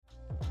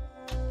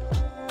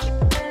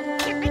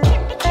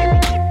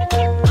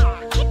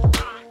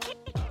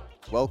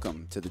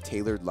Welcome to the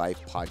Tailored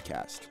Life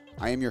Podcast.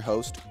 I am your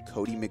host,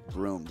 Cody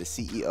McBroom, the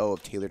CEO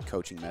of Tailored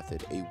Coaching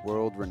Method, a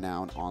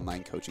world-renowned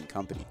online coaching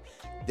company.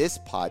 This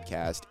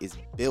podcast is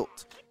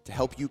built to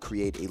help you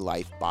create a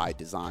life by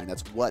design.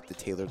 That's what the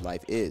Tailored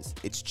Life is.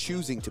 It's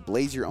choosing to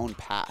blaze your own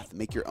path,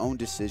 make your own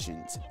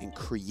decisions, and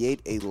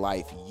create a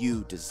life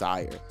you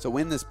desire. So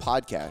in this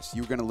podcast,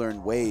 you're going to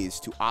learn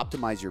ways to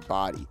optimize your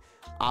body,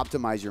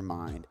 optimize your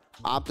mind,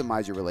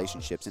 optimize your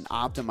relationships, and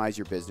optimize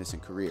your business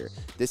and career.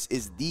 This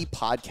is the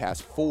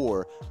podcast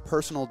for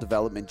personal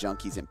development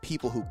junkies and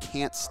people who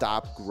can't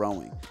stop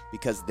growing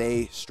because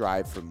they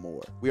strive for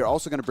more. We are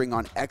also going to bring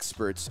on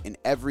experts in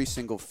every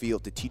single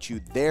field to teach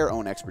you their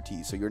own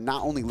expertise. So you're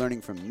not only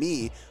learning from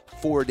me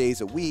 4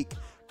 days a week,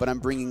 but I'm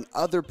bringing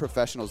other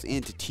professionals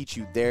in to teach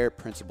you their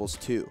principles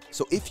too.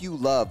 So if you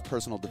love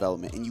personal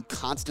development and you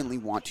constantly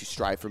want to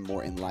strive for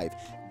more in life,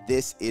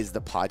 this is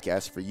the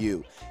podcast for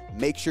you.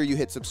 Make sure you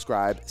hit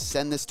subscribe,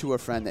 send this to a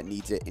friend that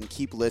needs it, and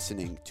keep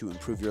listening to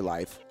improve your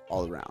life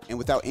all around. And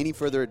without any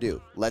further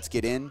ado, let's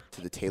get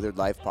into the Tailored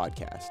Life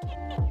Podcast.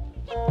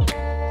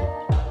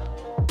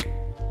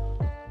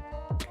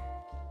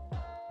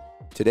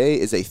 Today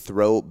is a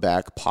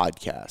throwback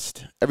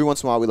podcast. Every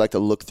once in a while, we like to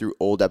look through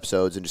old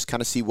episodes and just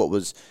kind of see what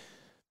was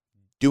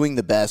doing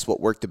the best, what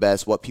worked the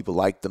best, what people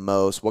liked the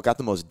most, what got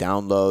the most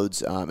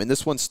downloads. And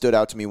this one stood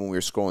out to me when we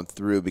were scrolling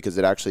through because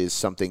it actually is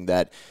something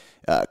that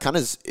kind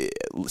of is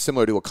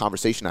similar to a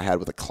conversation I had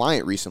with a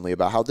client recently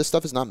about how this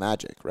stuff is not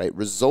magic, right?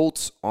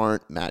 Results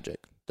aren't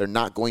magic. They're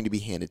not going to be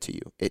handed to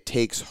you. It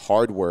takes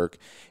hard work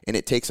and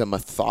it takes a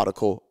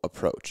methodical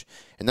approach.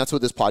 And that's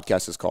what this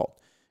podcast is called.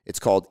 It's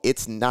called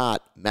It's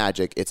Not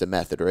Magic, It's a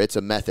Method, or It's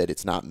a Method,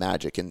 It's Not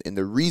Magic. And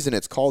the reason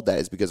it's called that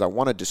is because I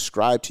want to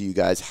describe to you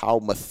guys how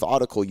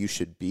methodical you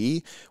should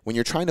be when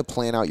you're trying to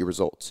plan out your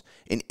results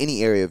in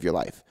any area of your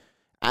life.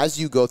 As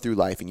you go through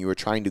life and you are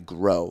trying to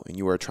grow and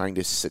you are trying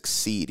to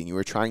succeed and you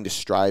are trying to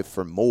strive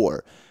for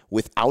more,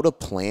 without a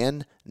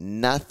plan,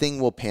 nothing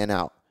will pan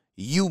out.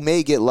 You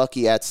may get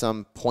lucky at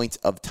some points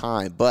of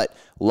time, but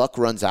luck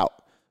runs out.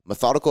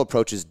 Methodical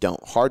approaches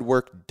don't. Hard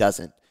work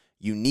doesn't.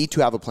 You need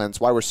to have a plan. That's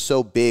why we're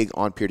so big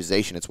on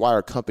periodization. It's why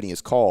our company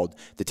is called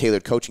the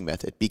Tailored Coaching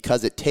Method,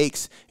 because it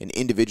takes an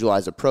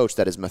individualized approach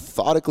that is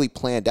methodically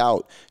planned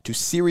out to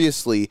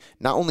seriously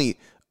not only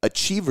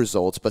achieve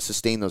results, but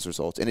sustain those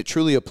results. And it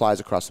truly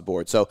applies across the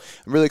board. So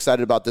I'm really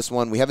excited about this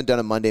one. We haven't done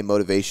a Monday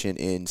motivation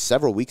in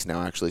several weeks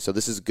now, actually. So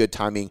this is good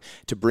timing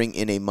to bring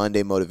in a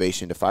Monday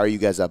motivation to fire you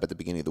guys up at the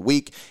beginning of the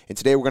week. And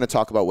today we're going to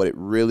talk about what it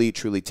really,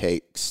 truly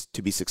takes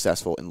to be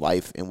successful in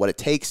life and what it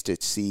takes to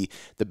see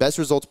the best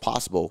results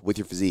possible with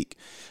your physique.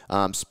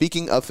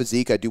 Speaking of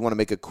physique, I do want to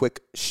make a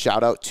quick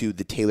shout out to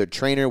the Tailored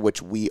Trainer,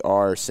 which we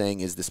are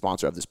saying is the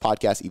sponsor of this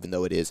podcast, even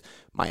though it is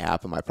my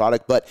app and my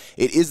product, but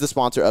it is the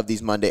sponsor of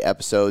these Monday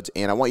episodes.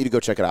 And I want you to go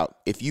check it out.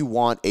 If you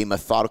want a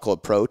methodical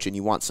approach and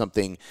you want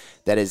something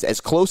that is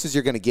as close as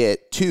you're going to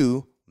get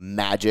to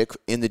magic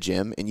in the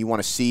gym and you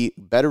want to see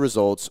better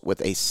results with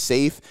a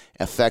safe,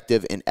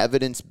 effective, and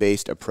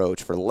evidence-based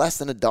approach for less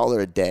than $1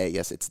 a day,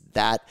 yes, it's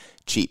that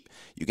cheap.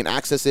 You can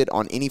access it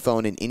on any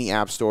phone in any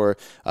app store,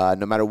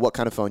 no matter what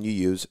kind of phone you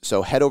use.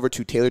 So head over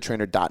to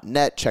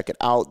tailoredtrainer.net, check it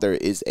out. There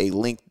is a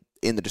link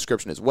in the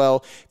description as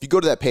well. If you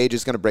go to that page,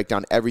 it's going to break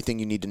down everything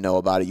you need to know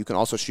about it. You can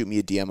also shoot me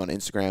a DM on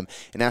Instagram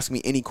and ask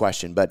me any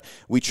question, but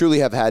we truly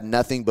have had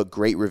nothing but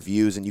great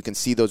reviews, and you can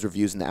see those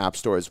reviews in the App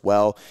Store as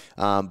well.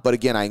 But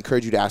again, I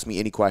encourage you to ask me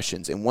any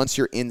questions, and once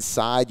you're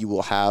inside, you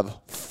will have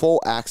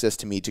full access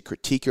to me to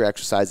critique your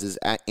exercises,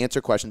 answer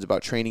questions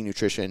about training,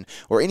 nutrition,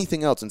 or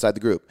anything else inside the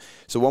group.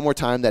 So one more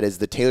time, that is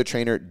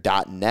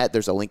thetailoredtrainer.net.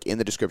 There's a link in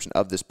the description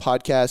of this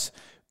podcast.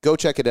 Go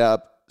check it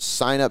out.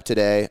 Sign up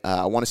today.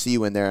 I want to see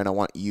you in there, and I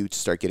want you to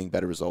start getting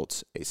better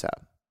results ASAP.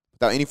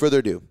 Without any further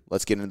ado,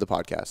 let's get into the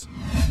podcast.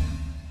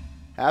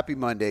 Happy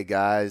Monday,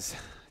 guys.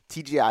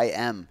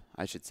 TGIM,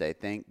 I should say.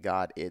 Thank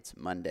God it's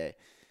Monday.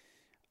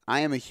 I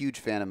am a huge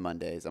fan of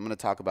Mondays. I'm going to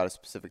talk about a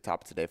specific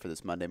topic today for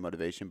this Monday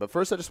motivation. But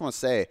first, I just want to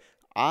say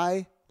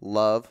I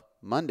love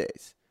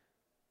Mondays.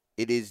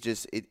 It is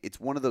just,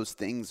 it's one of those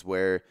things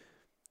where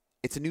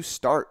it's a new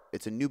start.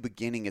 It's a new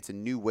beginning. It's a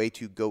new way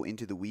to go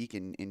into the week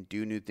and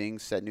do new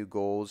things, set new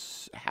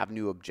goals, have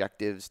new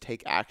objectives,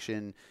 take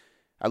action.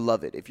 I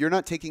love it. If you're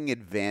not taking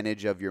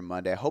advantage of your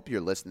Monday, I hope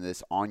you're listening to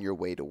this on your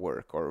way to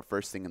work or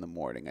first thing in the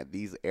morning.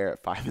 These air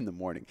at 5 in the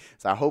morning.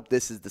 So I hope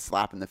this is the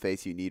slap in the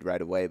face you need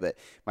right away. But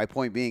my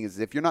point being is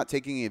if you're not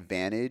taking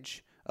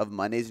advantage of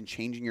Mondays and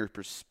changing your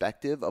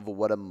perspective of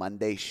what a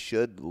Monday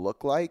should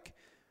look like,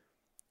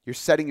 you're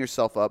setting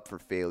yourself up for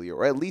failure,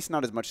 or at least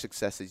not as much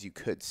success as you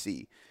could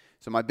see.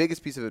 So my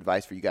biggest piece of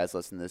advice for you guys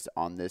listening to this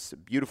on this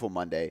beautiful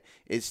Monday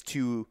is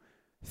to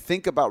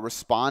think about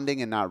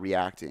responding and not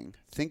reacting.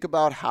 Think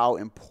about how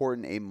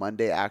important a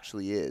Monday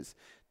actually is.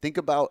 Think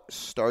about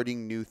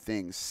starting new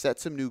things, set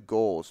some new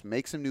goals,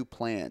 make some new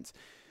plans.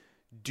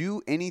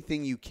 do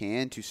anything you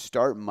can to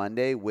start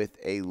Monday with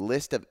a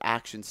list of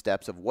action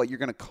steps of what you're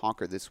going to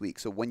conquer this week.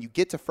 So when you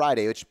get to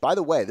Friday, which, by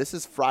the way, this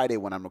is Friday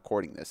when I'm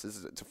recording this.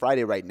 It's a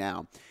Friday right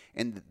now.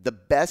 And the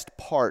best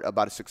part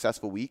about a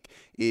successful week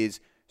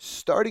is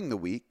starting the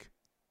week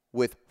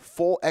with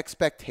full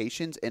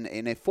expectations and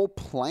a full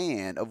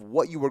plan of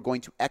what you are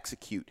going to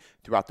execute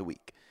throughout the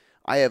week.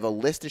 I have a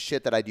list of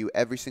shit that I do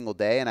every single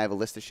day, and I have a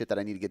list of shit that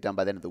I need to get done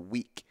by the end of the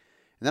week.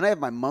 And then I have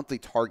my monthly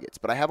targets,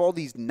 but I have all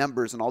these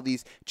numbers and all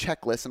these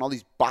checklists and all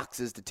these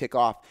boxes to tick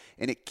off,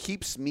 and it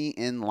keeps me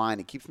in line.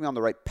 It keeps me on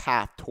the right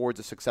path towards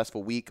a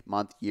successful week,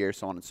 month, year,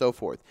 so on and so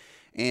forth.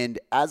 And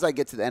as I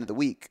get to the end of the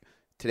week,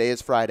 today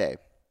is Friday.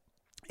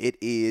 It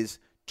is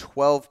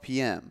 12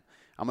 p.m.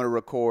 I'm going to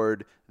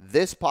record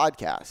this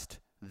podcast.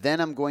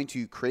 Then I'm going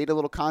to create a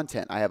little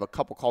content. I have a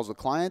couple calls with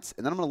clients,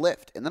 and then I'm going to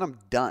lift, and then I'm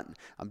done.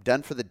 I'm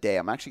done for the day.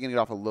 I'm actually going to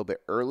get off a little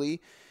bit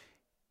early,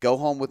 go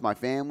home with my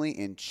family,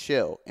 and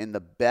chill. And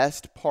the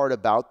best part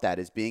about that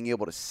is being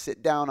able to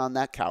sit down on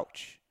that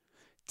couch,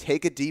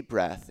 take a deep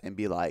breath, and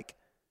be like,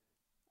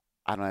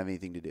 I don't have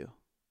anything to do.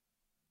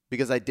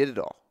 Because I did it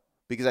all.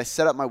 Because I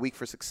set up my week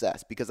for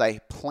success. Because I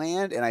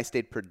planned and I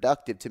stayed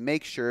productive to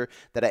make sure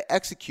that I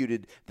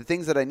executed the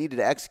things that I needed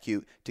to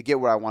execute to get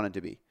where I wanted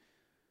to be.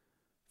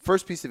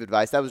 First piece of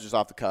advice, that was just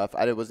off the cuff.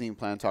 I wasn't even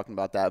planning on talking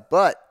about that.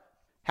 But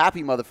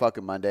happy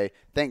motherfucking Monday.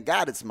 Thank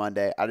God it's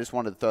Monday. I just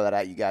wanted to throw that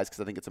at you guys because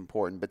I think it's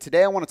important. But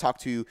today I want to talk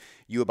to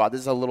you about,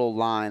 this is a little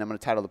line. I'm going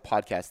to title the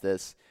podcast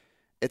this.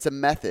 It's a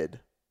method,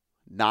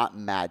 not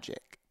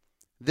magic.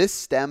 This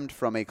stemmed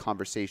from a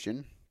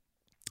conversation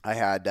I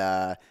had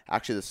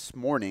actually this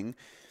morning.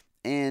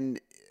 And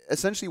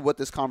essentially what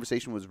this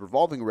conversation was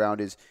revolving around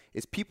is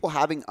people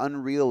having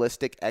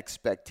unrealistic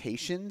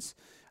expectations,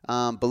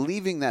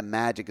 believing that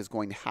magic is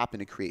going to happen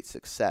to create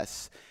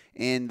success.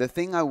 And the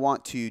thing I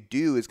want to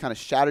do is kind of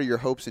shatter your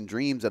hopes and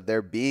dreams of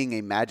there being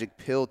a magic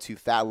pill to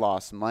fat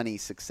loss, money,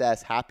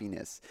 success,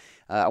 happiness.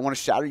 I want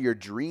to shatter your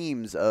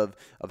dreams of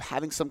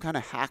having some kind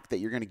of hack that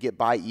you're going to get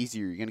by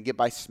easier. You're going to get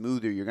by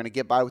smoother. You're going to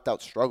get by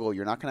without struggle.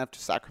 You're not going to have to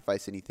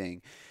sacrifice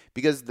anything.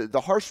 Because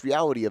the harsh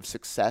reality of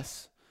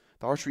success,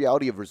 the harsh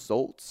reality of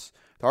results,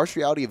 the harsh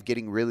reality of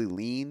getting really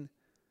lean,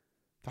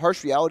 the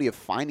harsh reality of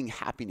finding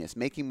happiness,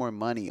 making more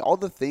money, all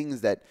the things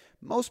that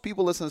most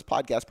people listening to this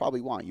podcast probably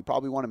want. You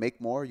probably want to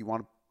make more. You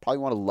probably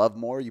want to love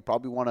more. You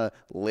probably want to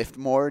lift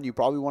more. And you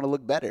probably want to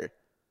look better.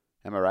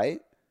 Am I right?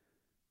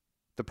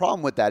 The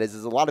problem with that is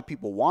a lot of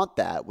people want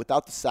that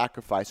without the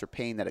sacrifice or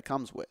pain that it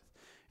comes with.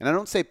 And I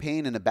don't say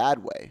pain in a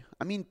bad way.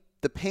 I mean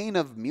the pain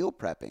of meal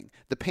prepping,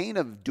 the pain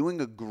of doing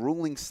a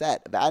grueling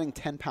set, of adding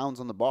 10 pounds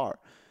on the bar,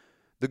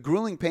 the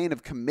grueling pain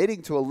of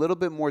committing to a little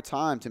bit more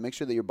time to make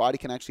sure that your body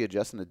can actually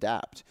adjust and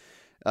adapt.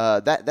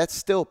 That's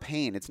still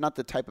pain. It's not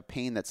the type of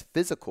pain that's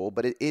physical,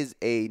 but it is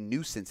a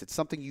nuisance. It's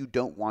something you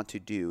don't want to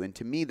do. And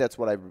to me, that's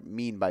what I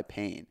mean by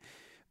pain.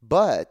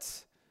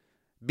 But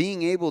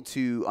being able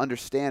to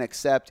understand,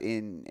 accept,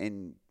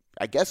 and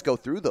I guess go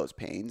through those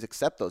pains,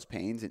 accept those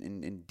pains,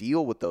 and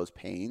deal with those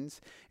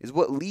pains is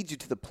what leads you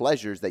to the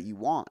pleasures that you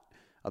want.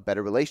 A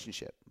better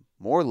relationship,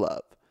 more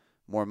love,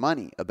 more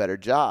money, a better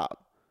job,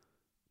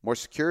 more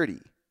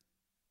security,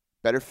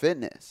 better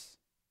fitness,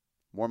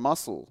 more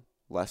muscle,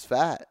 less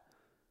fat.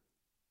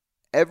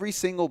 Every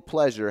single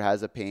pleasure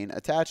has a pain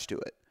attached to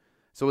it.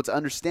 So it's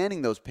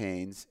understanding those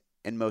pains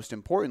and, most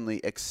importantly,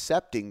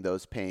 accepting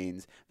those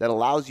pains that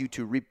allows you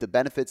to reap the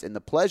benefits and the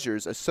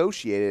pleasures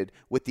associated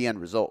with the end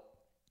result.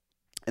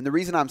 And the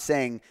reason I'm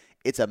saying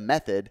it's a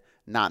method,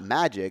 not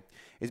magic,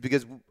 is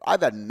because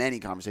I've had many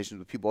conversations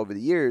with people over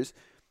the years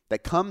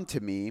that come to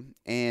me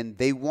and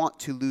they want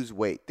to lose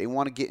weight. They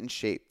want to get in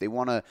shape. They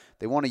want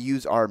to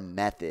use our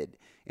method.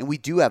 And we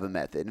do have a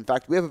method. In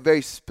fact, we have a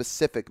very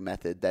specific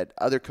method that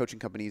other coaching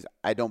companies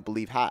I don't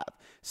believe have.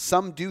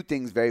 Some do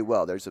things very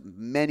well. There's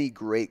many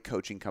great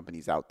coaching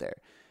companies out there.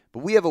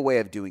 But we have a way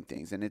of doing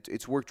things, and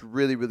it's worked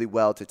really, really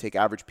well to take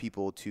average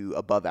people to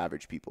above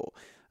average people.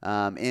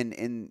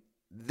 And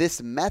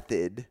this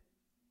method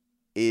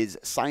is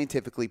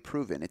scientifically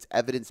proven. It's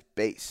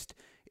evidence-based.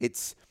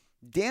 It's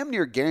damn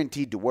near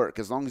guaranteed to work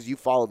as long as you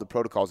follow the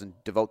protocols and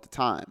devote the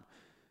time.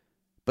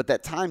 But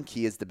that time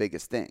key is the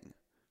biggest thing.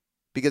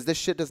 Because this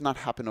shit does not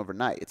happen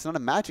overnight. It's not a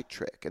magic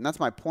trick. And that's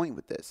my point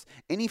with this.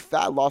 Any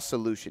fat loss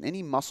solution,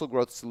 any muscle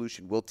growth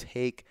solution will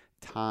take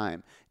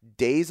time.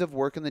 Days of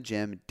work in the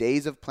gym,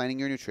 days of planning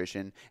your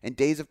nutrition, and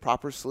days of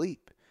proper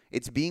sleep.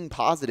 It's being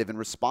positive and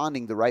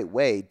responding the right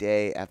way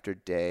day after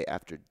day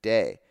after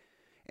day.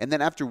 And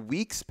then after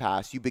weeks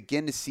pass, you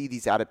begin to see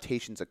these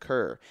adaptations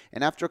occur.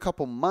 And after a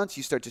couple months,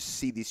 you start to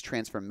see these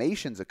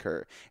transformations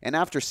occur. And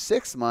after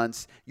 6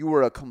 months, you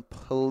are a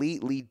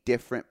completely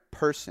different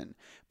person.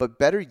 But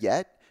better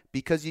yet,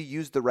 because you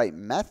use the right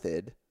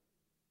method,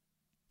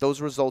 those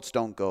results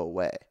don't go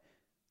away.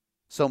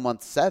 So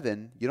month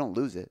 7, you don't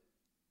lose it.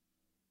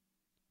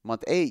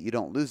 Month 8, you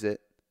don't lose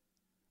it.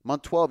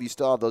 Month 12, you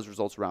still have those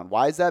results around.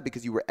 Why is that?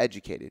 Because you were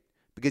educated.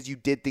 because you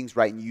did things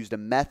right and you used a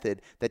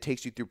method that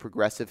takes you through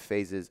progressive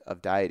phases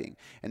of dieting.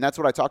 And that's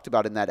what I talked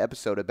about in that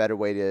episode, A Better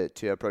Way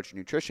to Approach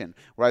Nutrition,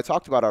 where I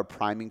talked about our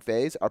priming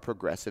phase, our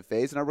progressive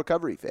phase, and our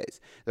recovery phase.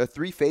 There are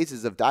 3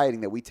 phases of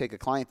dieting that we take a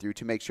client through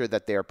to make sure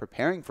that they are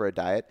preparing for a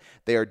diet,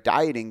 they are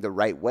dieting the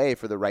right way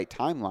for the right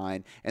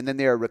timeline, and then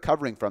they are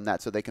recovering from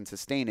that so they can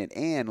sustain it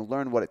and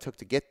learn what it took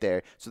to get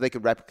there so they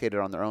can replicate it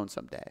on their own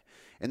someday.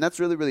 And that's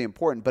really, really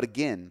important. But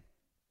again,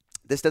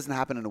 this doesn't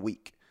happen in a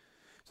week.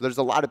 So there's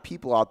a lot of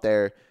people out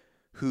there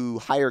who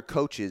hire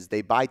coaches,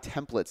 they buy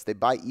templates, they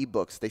buy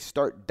ebooks, they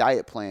start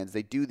diet plans,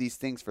 they do these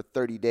things for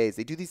 30 days,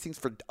 they do these things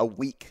for a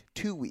week,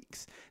 2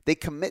 weeks. They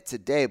commit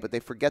today, but they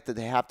forget that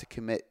they have to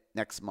commit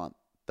next month,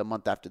 the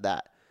month after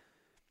that.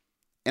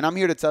 And I'm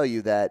here to tell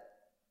you that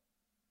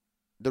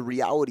the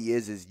reality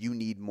is you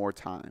need more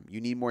time.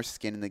 You need more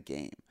skin in the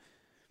game.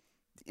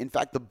 In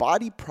fact, the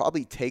body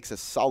probably takes a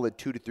solid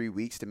 2 to 3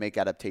 weeks to make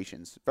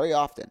adaptations very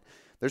often.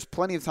 There's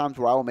plenty of times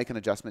where I will make an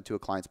adjustment to a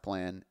client's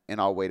plan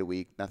and I'll wait a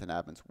week, nothing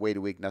happens. Wait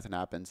a week, nothing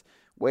happens.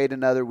 Wait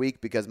another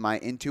week because my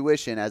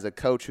intuition as a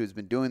coach who's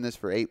been doing this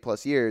for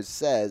 8+ years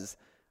says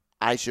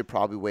I should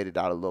probably wait it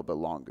out a little bit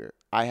longer.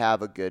 I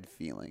have a good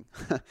feeling.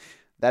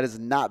 That is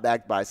not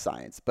backed by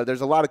science. But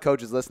there's a lot of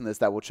coaches listening to this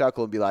that will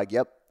chuckle and be like,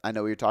 yep, I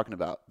know what you're talking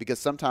about. Because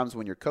sometimes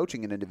when you're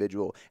coaching an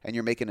individual and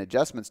you're making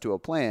adjustments to a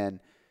plan,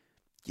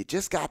 you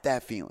just got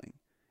that feeling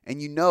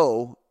and you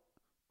know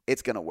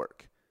it's going to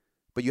work.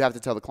 But you have to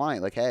tell the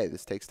client, like, hey,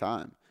 this takes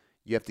time.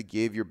 You have to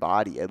give your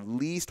body at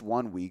least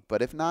 1 week,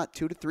 but if not,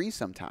 2 to 3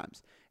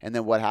 sometimes. And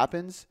then what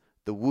happens?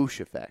 The whoosh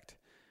effect.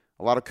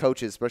 A lot of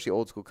coaches, especially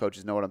old school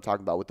coaches, know what I'm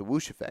talking about with the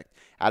whoosh effect.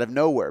 Out of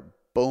nowhere,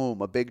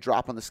 boom, a big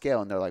drop on the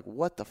scale. And they're like,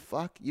 what the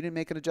fuck? You didn't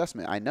make an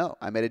adjustment. I know.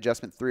 I made an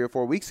adjustment 3 or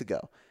 4 weeks ago,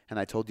 and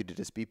I told you to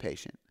just be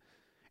patient.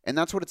 And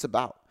that's what it's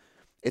about.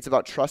 It's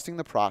about trusting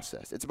the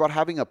process. It's about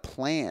having a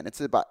plan.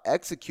 It's about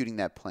executing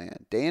that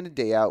plan day in and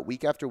day out,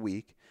 week after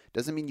week.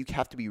 Doesn't mean you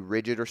have to be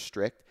rigid or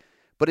strict,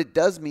 but it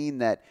does mean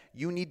that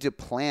you need to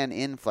plan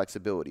in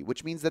flexibility,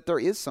 which means that there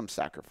is some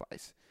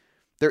sacrifice.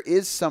 There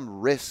is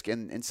some risk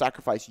and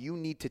sacrifice you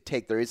need to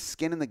take. There is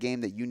skin in the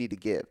game that you need to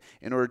give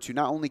in order to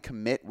not only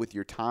commit with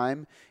your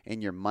time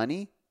and your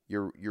money,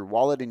 your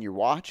wallet and your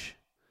watch,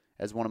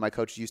 as one of my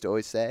coaches used to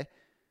always say,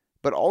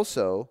 but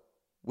also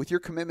with your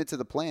commitment to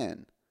the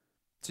plan.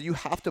 So you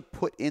have to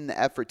put in the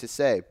effort to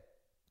say,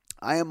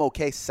 I am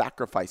okay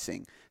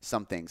sacrificing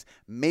some things.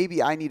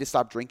 Maybe I need to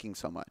stop drinking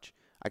so much.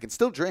 I can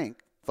still drink.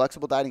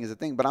 Flexible dieting is a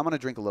thing, but I'm going to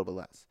drink a little bit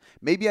less.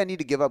 Maybe I need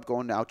to give up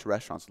going out to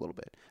restaurants a little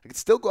bit. I can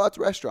still go out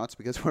to restaurants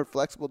because we're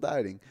flexible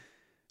dieting,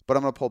 but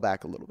I'm going to pull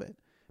back a little bit.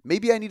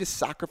 Maybe I need to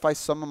sacrifice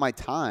some of my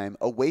time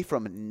away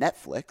from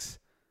Netflix,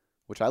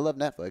 which I love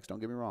Netflix, don't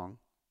get me wrong.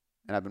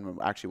 And I've been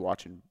actually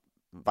watching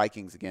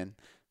Vikings again.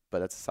 But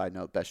that's a side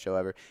note, best show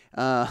ever,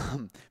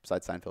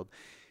 besides Seinfeld.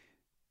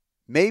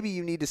 Maybe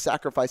you need to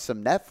sacrifice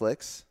some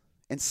Netflix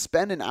and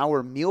spend an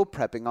hour meal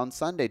prepping on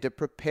Sunday to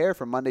prepare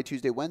for Monday,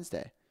 Tuesday,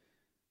 Wednesday.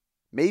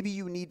 Maybe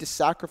you need to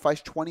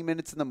sacrifice 20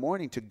 minutes in the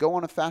morning to go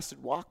on a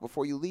fasted walk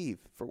before you leave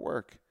for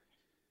work.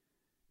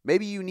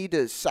 Maybe you need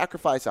to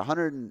sacrifice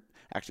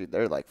actually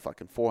they're like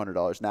fucking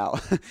 $400 now,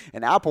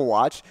 an Apple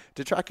Watch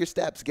to track your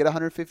steps, get a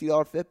 $150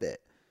 Fitbit.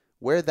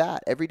 Wear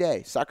that every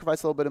day.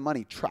 Sacrifice a little bit of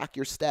money. Track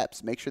your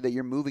steps. Make sure that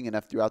you're moving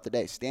enough throughout the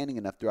day, standing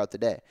enough throughout the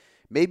day.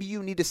 Maybe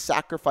you need to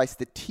sacrifice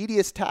the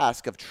tedious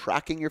task of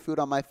tracking your food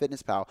on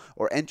MyFitnessPal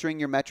or entering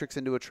your metrics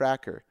into a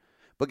tracker.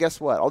 But guess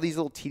what? All these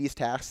little tedious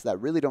tasks that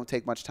really don't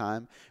take much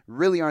time,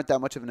 really aren't that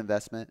much of an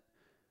investment,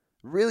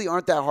 really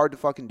aren't that hard to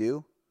fucking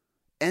do,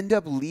 end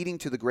up leading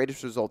to the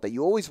greatest result that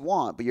you always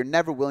want, but you're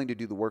never willing to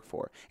do the work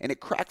for. And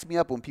it cracks me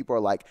up when people are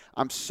like,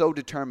 I'm so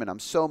determined, I'm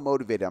so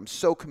motivated, I'm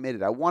so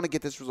committed, I want to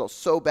get this result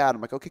so bad.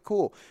 I'm like, okay,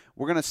 cool.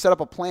 We're going to set up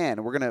a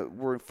plan.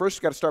 We're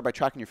first got to start by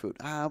tracking your food.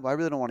 I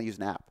really don't want to use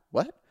an app.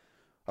 What?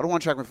 I don't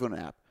want to track my food in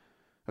an app.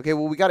 Okay,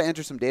 well, we got to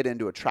enter some data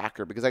into a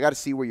tracker because I got to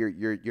see where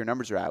your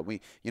numbers are at.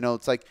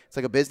 It's like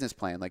a business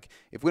plan. Like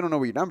if we don't know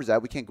where your numbers are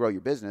at, we can't grow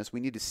your business. We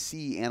need to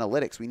see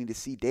analytics. We need to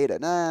see data.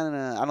 No.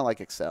 I don't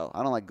like Excel.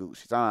 I don't like Google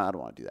Sheets. I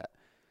don't want to do that.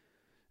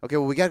 Okay,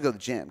 well, we got to go to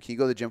the gym. Can you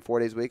go to the gym 4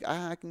 days a week?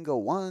 I can go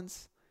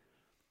once.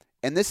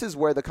 And this is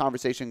where the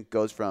conversation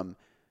goes from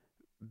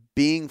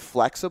being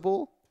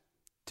flexible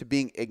to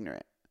being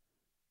ignorant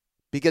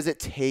because it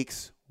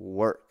takes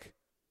work.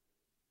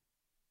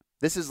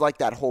 This is like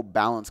that whole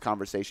balance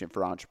conversation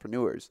for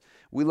entrepreneurs.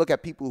 We look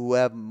at people who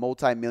have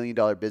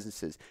multi-million-dollar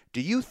businesses.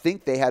 Do you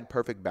think they had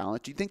perfect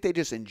balance? Do you think they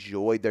just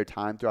enjoyed their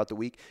time throughout the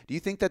week? Do you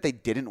think that they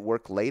didn't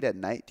work late at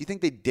night? Do you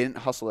think they didn't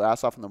hustle their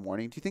ass off in the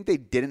morning? Do you think they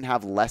didn't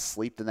have less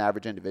sleep than the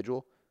average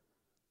individual?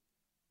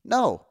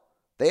 No.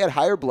 They had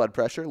higher blood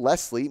pressure,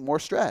 less sleep, more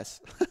stress,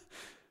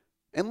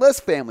 and less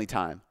family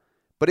time.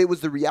 But it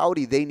was the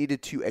reality they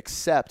needed to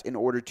accept in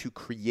order to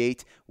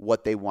create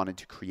what they wanted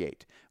to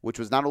create, which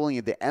was not only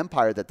the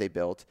empire that they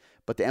built,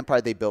 but the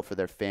empire they built for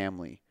their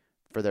family,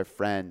 for their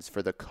friends,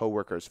 for their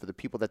coworkers, for the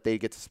people that they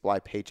get to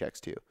supply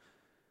paychecks to.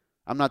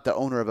 I'm not the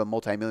owner of a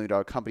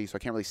multi-million-dollar company, so I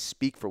can't really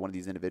speak for one of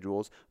these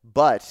individuals.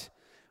 But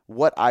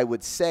what I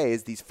would say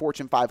is these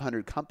Fortune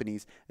 500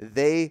 companies,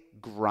 they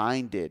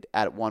grinded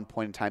at one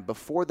point in time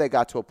before they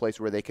got to a place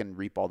where they can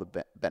reap all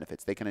the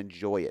benefits. They can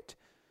enjoy it.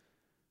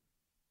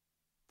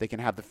 They can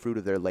have the fruit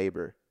of their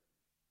labor.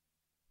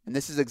 And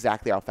this is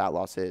exactly how fat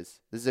loss is.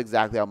 This is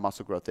exactly how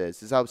muscle growth is.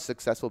 This is how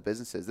successful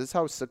business is. This is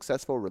how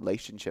successful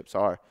relationships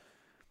are.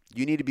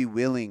 You need to be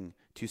willing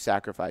to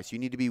sacrifice. You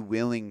need to be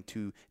willing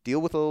to deal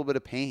with a little bit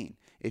of pain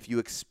if you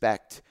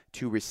expect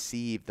to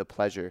receive the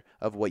pleasure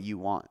of what you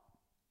want.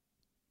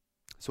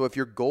 So if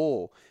your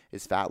goal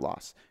is fat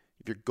loss,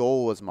 if your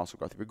goal is muscle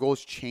growth, if your goal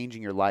is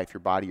changing your life, your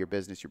body, your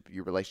business,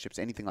 your relationships,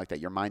 anything like that,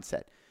 your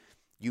mindset,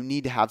 you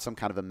need to have some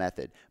kind of a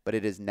method, but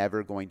it is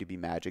never going to be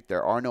magic.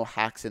 There are no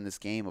hacks in this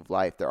game of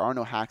life. There are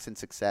no hacks in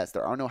success.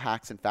 There are no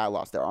hacks in fat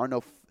loss. There are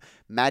no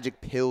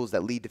magic pills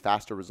that lead to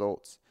faster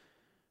results.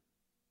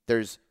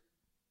 There's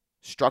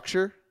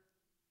structure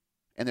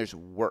and there's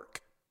work.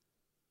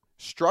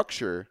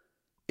 Structure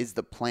is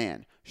the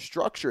plan.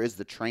 Structure is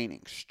the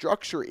training.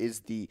 Structure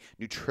is the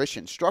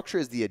nutrition. Structure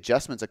is the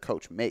adjustments a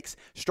coach makes.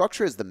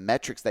 Structure is the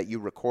metrics that you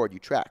record, you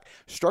track.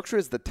 Structure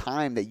is the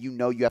time that you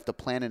know you have to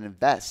plan and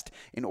invest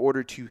in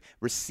order to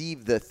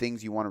receive the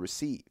things you want to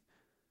receive.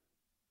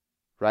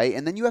 Right?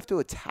 And then you have to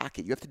attack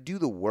it. You have to do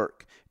the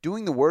work.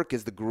 Doing the work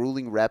is the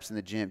grueling reps in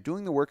the gym.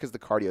 Doing the work is the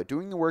cardio.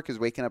 Doing the work is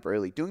waking up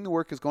early. Doing the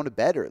work is going to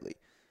bed early.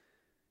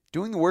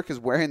 Doing the work is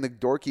wearing the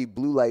dorky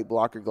blue light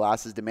blocker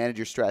glasses to manage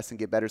your stress and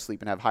get better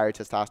sleep and have higher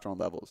testosterone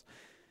levels.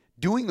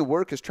 Doing the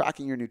work is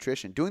tracking your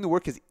nutrition. Doing the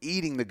work is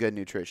eating the good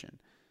nutrition.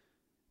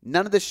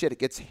 None of this shit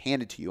gets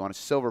handed to you on a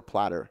silver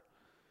platter.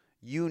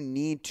 You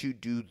need to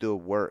do the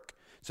work.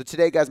 So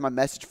today, guys, my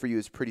message for you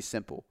is pretty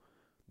simple.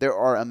 There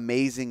are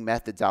amazing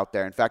methods out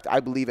there. In fact,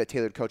 I believe at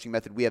Tailored Coaching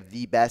Method, we have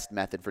the best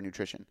method for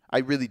nutrition. I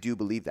really do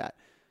believe that.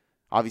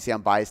 Obviously,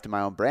 I'm biased to my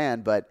own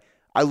brand, but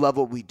I love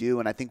what we do,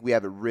 and I think we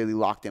have it really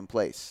locked in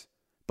place.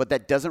 But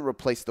that doesn't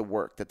replace the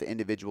work that the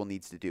individual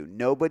needs to do.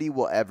 Nobody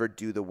will ever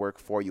do the work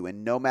for you.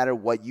 And no matter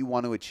what you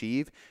want to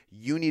achieve,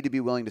 you need to be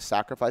willing to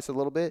sacrifice a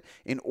little bit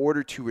in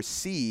order to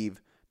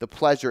receive the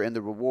pleasure and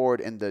the reward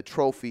and the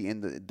trophy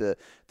and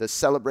the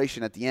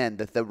celebration at the end,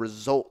 the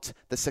result,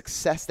 the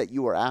success that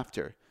you are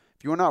after.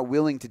 If you are not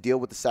willing to deal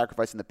with the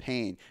sacrifice and the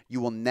pain, you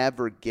will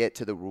never get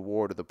to the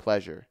reward or the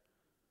pleasure.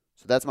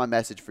 So that's my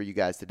message for you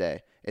guys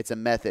today. It's a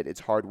method. It's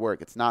hard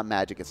work. It's not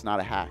magic. It's not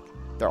a hack.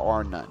 There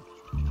are none.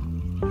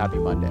 Happy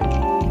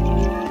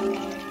Monday.